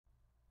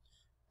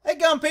Hey,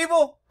 gun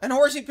people and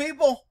horsey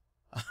people.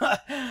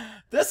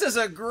 This is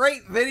a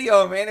great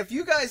video, man. If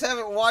you guys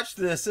haven't watched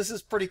this, this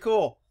is pretty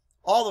cool.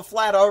 All the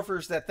flat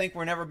earthers that think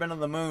we've never been to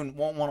the moon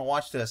won't want to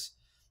watch this.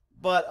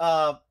 But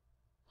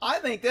I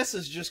think this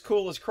is just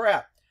cool as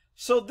crap.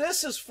 So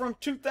this is from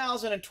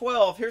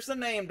 2012. Here's the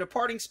name.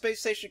 Departing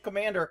Space Station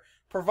Commander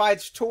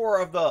provides tour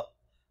of the,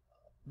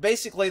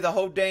 basically the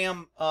whole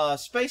damn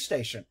space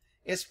station.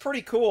 It's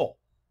pretty cool.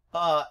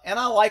 And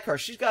I like her.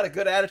 She's got a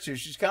good attitude.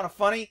 She's kind of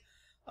funny.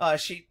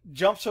 She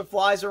jumps and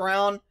flies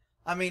around.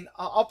 I mean,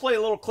 I'll play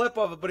a little clip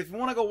of it, but if you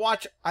want to go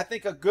watch, I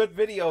think a good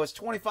video is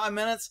 25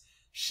 minutes.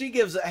 She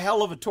gives a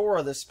hell of a tour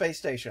of this space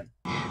station.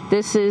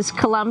 This is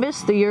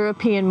Columbus, the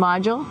European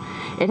module.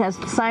 It has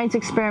science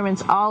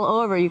experiments all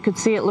over. You could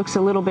see it looks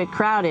a little bit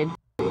crowded.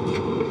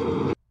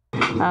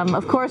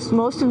 Of course,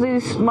 most of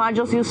these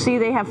modules you'll see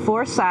they have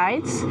 4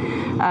 sides.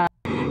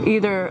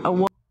 Either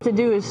what to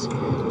do is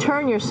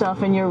turn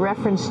yourself and your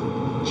reference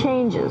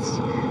changes.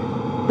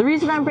 The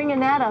reason I'm bringing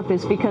that up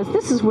is because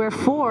this is where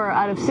 4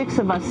 out of 6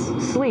 of us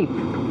sleep.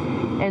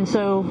 And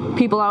so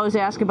people always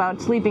ask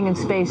about sleeping in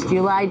space. Do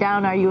you lie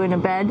down? Are you in a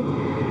bed?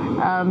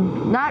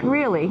 Not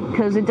really,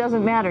 because it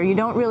doesn't matter. You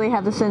don't really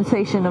have the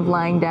sensation of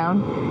lying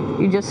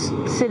down. You just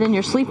sit in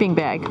your sleeping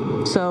bag.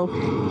 So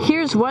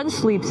here's one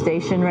sleep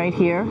station right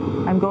here.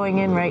 I'm going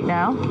in right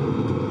now.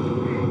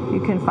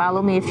 You can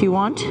follow me if you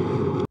want.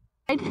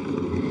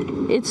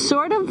 It's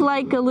sort of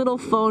like a little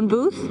phone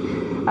booth.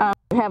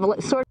 Have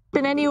a sort of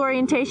in any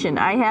orientation.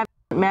 I have,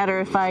 no matter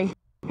if I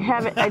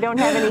have it, I don't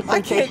have any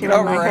sensation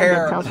in my head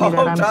that tells me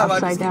that I'm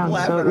upside down,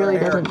 so it really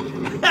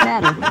doesn't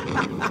matter.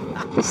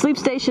 The sleep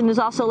station is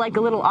also like a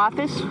little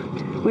office.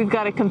 We've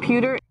got a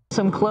computer,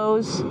 some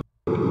clothes.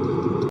 I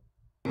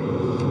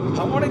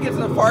want to get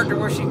to the part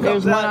where she comes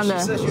There's one out on and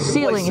she the says you can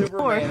ceiling. play It's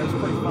 4 Superman. It's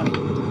pretty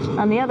funny.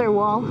 on the other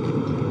wall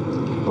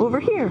over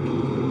here.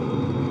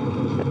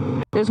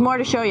 There's more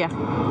to show you.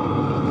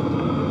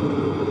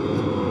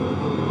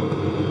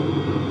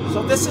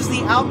 So this is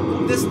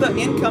the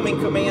incoming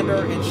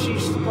commander, and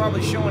she's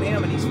probably showing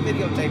him, and he's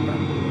videotaping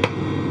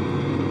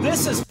him.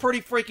 This is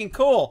pretty freaking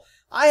cool.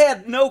 I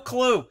had no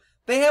clue.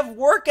 They have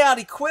workout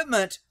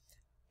equipment,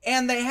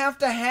 and they have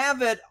to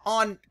have it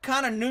on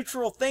kind of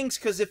neutral things,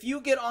 because if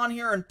you get on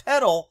here and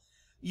pedal,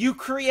 you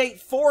create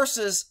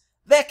forces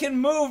that can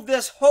move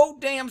this whole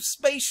damn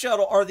space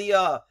shuttle, or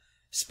the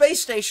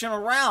space station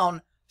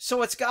around,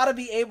 so it's got to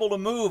be able to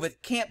move.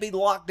 It can't be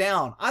locked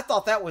down. I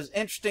thought that was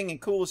interesting and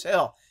cool as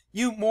hell.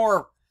 You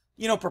more,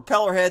 you know,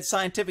 propeller head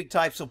scientific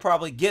types will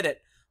probably get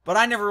it, but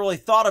I never really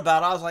thought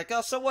about it. I was like,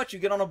 oh, so what? You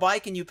get on a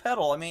bike and you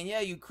pedal. I mean, yeah,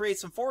 you create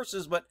some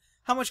forces, but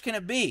how much can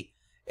it be?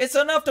 It's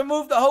enough to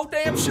move the whole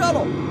damn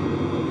shuttle.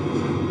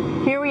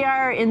 Here we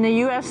are in the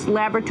U.S.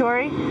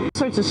 laboratory, all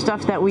sorts of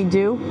stuff that we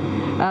do.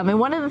 And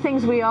one of the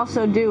things we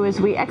also do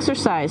is we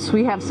exercise.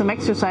 We have some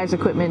exercise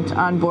equipment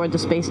on board the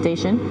space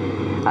station.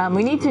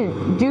 We need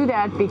to do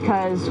that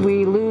because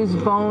we lose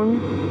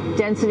bone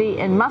density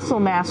and muscle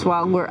mass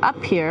while we're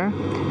up here,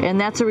 and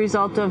that's a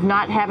result of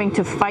not having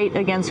to fight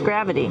against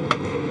gravity.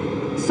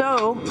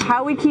 So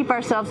how we keep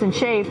ourselves in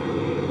shape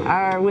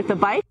are with a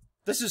bike.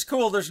 This is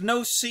cool. There's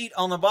no seat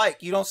on the bike.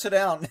 You don't sit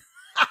down.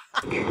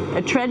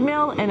 A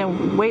treadmill and a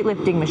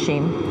weightlifting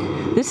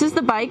machine. This is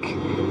the bike.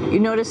 You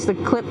notice the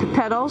clip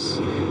pedals.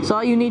 So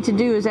all you need to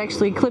do is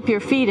actually clip your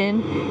feet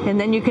in, and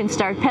then you can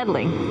start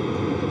pedaling.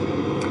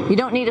 You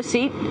don't need a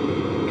seat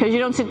because you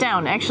don't sit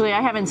down. Actually,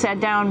 I haven't sat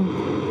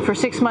down for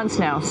 6 months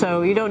now,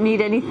 so you don't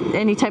need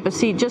any type of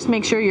seat. Just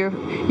make sure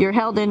you're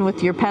held in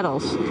with your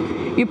pedals.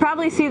 You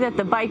probably see that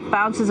the bike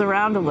bounces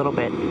around a little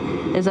bit.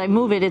 As I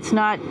move it, it's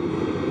not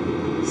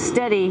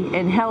steady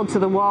and held to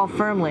the wall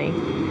firmly.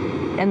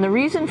 And the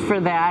reason for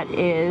that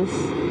is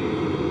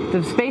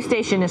the space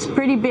station is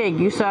pretty big.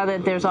 You saw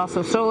that there's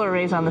also solar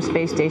arrays on the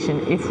space station.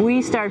 If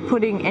we start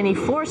putting any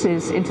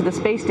forces into the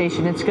space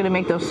station, it's going to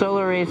make those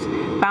solar arrays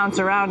bounce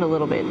around a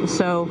little bit.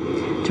 So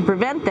to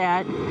prevent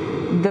that,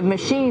 the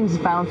machines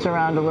bounce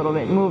around a little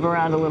bit, move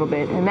around a little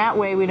bit, and that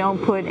way we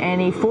don't put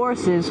any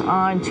forces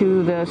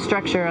onto the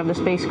structure of the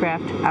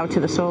spacecraft out to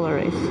the solar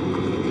arrays.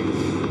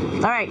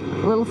 All right,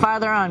 a little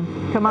farther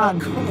on. Come on.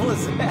 How cool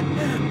is that?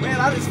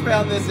 Man, I just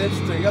found this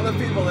interesting. Other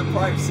people that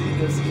probably see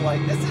this is like,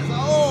 this is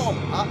old.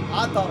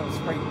 I thought it was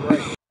pretty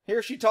great.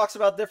 Here she talks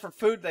about different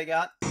food they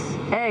got.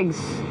 Eggs,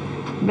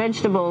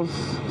 vegetables,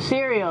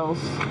 cereals,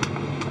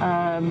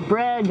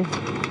 bread,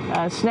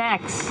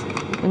 snacks,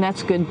 and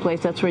that's a good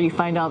place. That's where you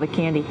find all the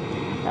candy.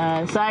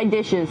 Side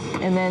dishes,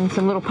 and then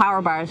some little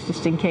power bars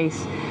just in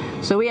case.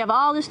 So we have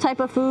all this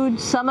type of food.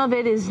 Some of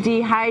it is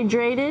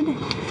dehydrated,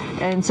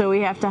 and so we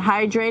have to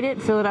hydrate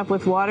it, fill it up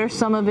with water.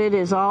 Some of it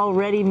is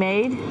already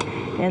made,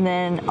 and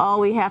then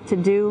all we have to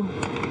do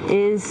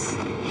is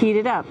heat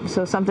it up.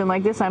 So something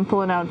like this, I'm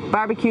pulling out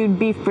barbecued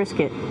beef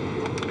brisket.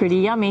 Pretty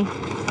yummy.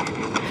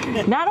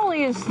 Not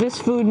only is this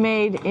food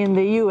made in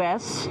the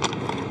U.S.,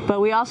 but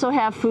we also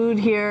have food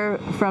here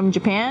from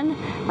Japan.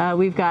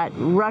 We've got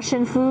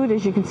Russian food.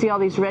 As you can see, all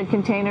these red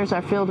containers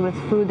are filled with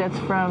food that's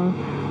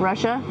from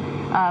Russia.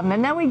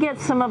 And then we get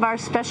some of our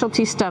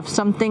specialty stuff,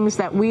 some things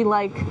that we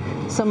like,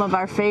 some of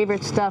our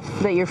favorite stuff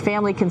that your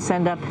family can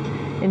send up.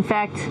 In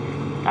fact,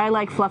 I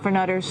like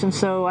fluffernutters, and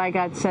so I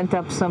got sent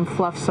up some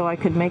fluff so I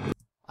could make.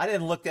 I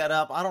didn't look that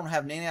up. I don't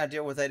have any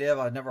idea what that is.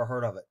 I've never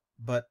heard of it.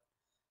 But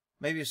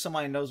maybe if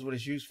somebody knows what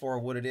it's used for or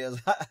what it is.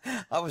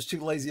 I was too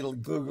lazy to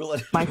Google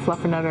it. My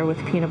fluffernutter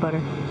with peanut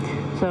butter.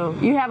 So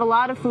you have a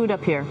lot of food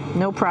up here.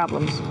 No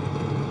problems.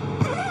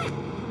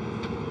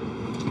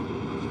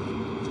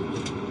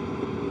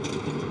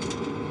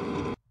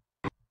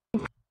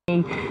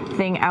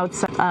 Thing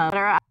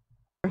outside.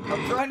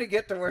 I'm trying to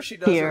get to where she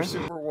does her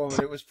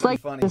Superwoman. It was pretty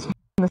funny.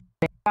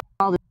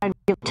 All the time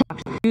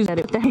use it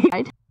at the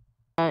height.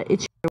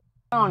 It's your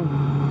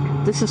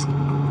own. This is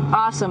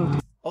awesome.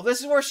 Oh,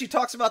 this is where she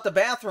talks about the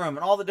bathroom and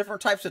all the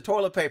different types of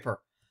toilet paper.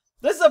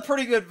 This is a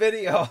pretty good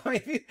video. I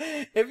mean,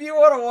 if you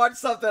want to watch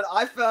something,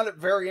 I found it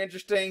very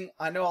interesting.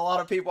 I know a lot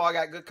of people. I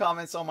got good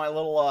comments on my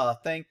little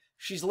thing.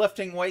 She's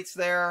lifting weights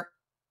there.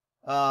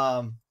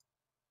 Oh,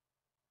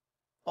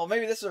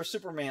 maybe this is our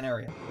Superman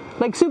area.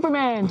 Like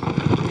Superman.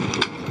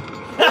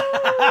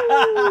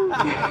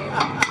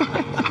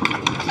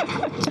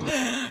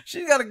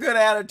 She's got a good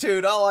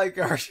attitude. I like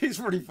her. She's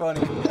pretty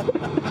funny.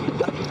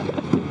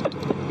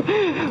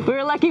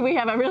 We're lucky we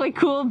have a really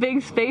cool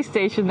big space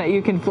station that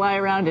you can fly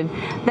around in.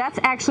 That's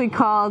actually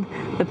called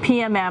the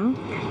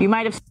PMM. You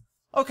might have...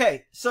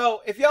 Okay,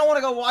 so if y'all want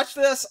to go watch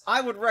this, I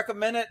would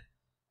recommend it.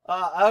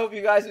 I hope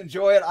you guys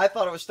enjoy it. I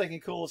thought it was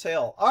stinking cool as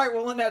hell. All right,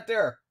 we'll end that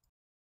there.